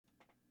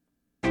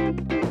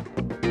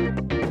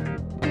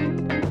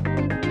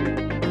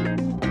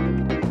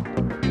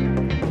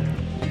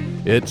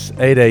It's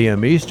 8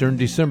 a.m. Eastern,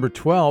 December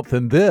 12th,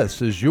 and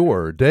this is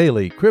your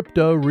Daily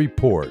Crypto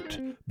Report.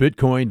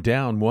 Bitcoin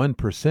down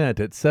 1%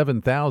 at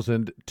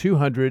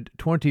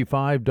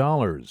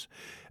 $7,225.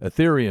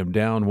 Ethereum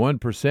down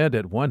 1%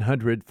 at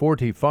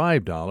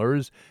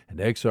 $145, and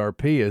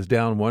XRP is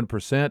down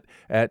 1%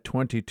 at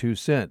 22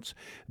 cents.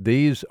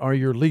 These are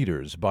your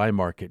leaders by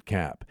market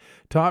cap.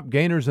 Top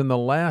gainers in the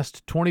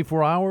last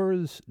 24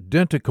 hours,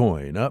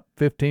 Dentacoin up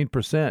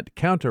 15%,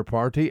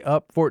 Counterparty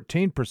up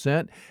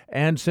 14%,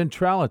 and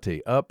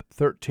Centrality up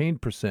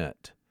 13%.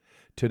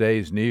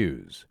 Today's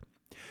news.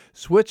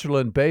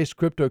 Switzerland-based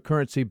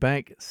cryptocurrency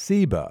bank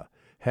SEBA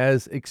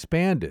has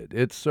expanded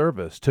its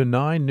service to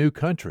 9 new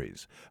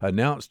countries.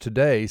 Announced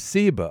today,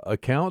 SEBA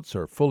accounts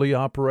are fully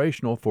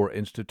operational for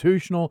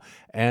institutional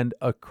and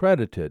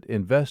accredited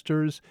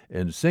investors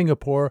in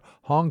Singapore,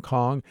 Hong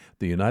Kong,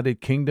 the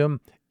United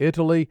Kingdom,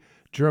 Italy,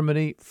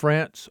 Germany,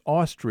 France,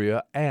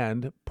 Austria,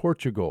 and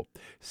Portugal.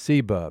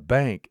 SEBA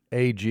Bank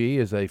AG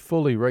is a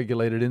fully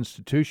regulated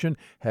institution,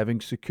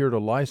 having secured a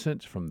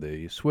license from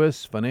the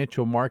Swiss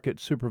Financial Market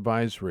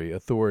Supervisory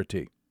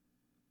Authority.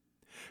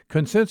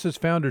 Consensys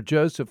founder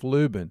Joseph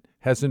Lubin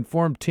has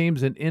informed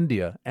teams in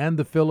India and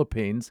the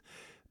Philippines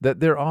that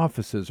their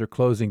offices are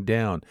closing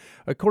down.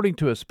 According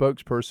to a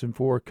spokesperson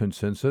for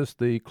Consensys,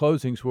 the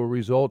closings will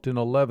result in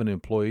 11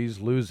 employees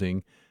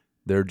losing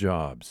their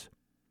jobs.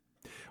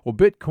 Well,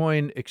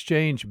 Bitcoin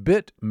exchange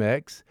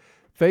BITMEX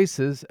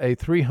faces a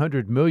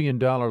 $300 million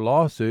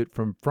lawsuit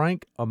from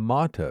Frank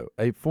Amato,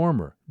 a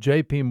former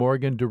J.P.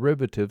 Morgan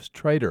derivatives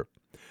trader.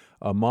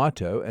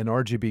 Amato and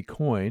RGB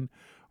Coin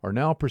are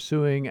now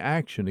pursuing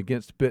action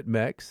against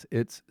BITMEX,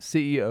 its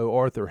CEO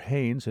Arthur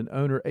Haynes, and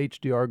owner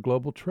HDR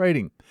Global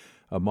Trading.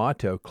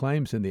 Amato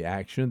claims in the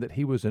action that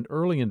he was an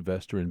early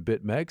investor in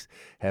BITMEX,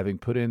 having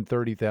put in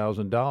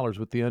 $30,000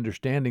 with the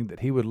understanding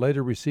that he would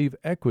later receive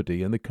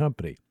equity in the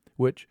company,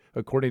 which,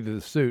 according to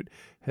the suit,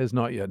 has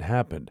not yet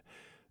happened.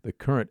 The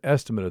current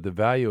estimate of the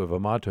value of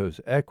Amato's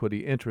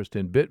equity interest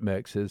in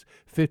BITMEX is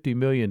 $50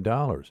 million.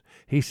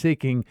 He's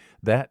seeking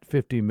that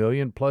 $50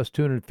 million plus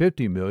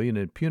 $250 million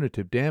in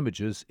punitive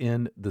damages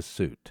in the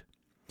suit.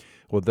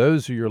 Well,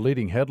 those are your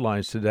leading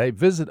headlines today.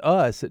 Visit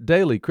us at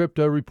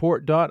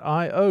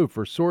dailycryptoreport.io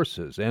for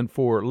sources and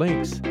for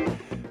links.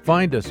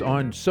 Find us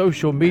on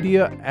social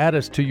media, add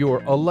us to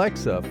your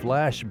Alexa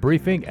flash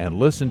briefing, and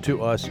listen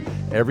to us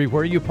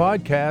everywhere you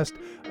podcast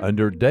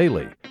under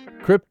Daily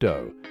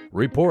Crypto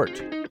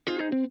Report.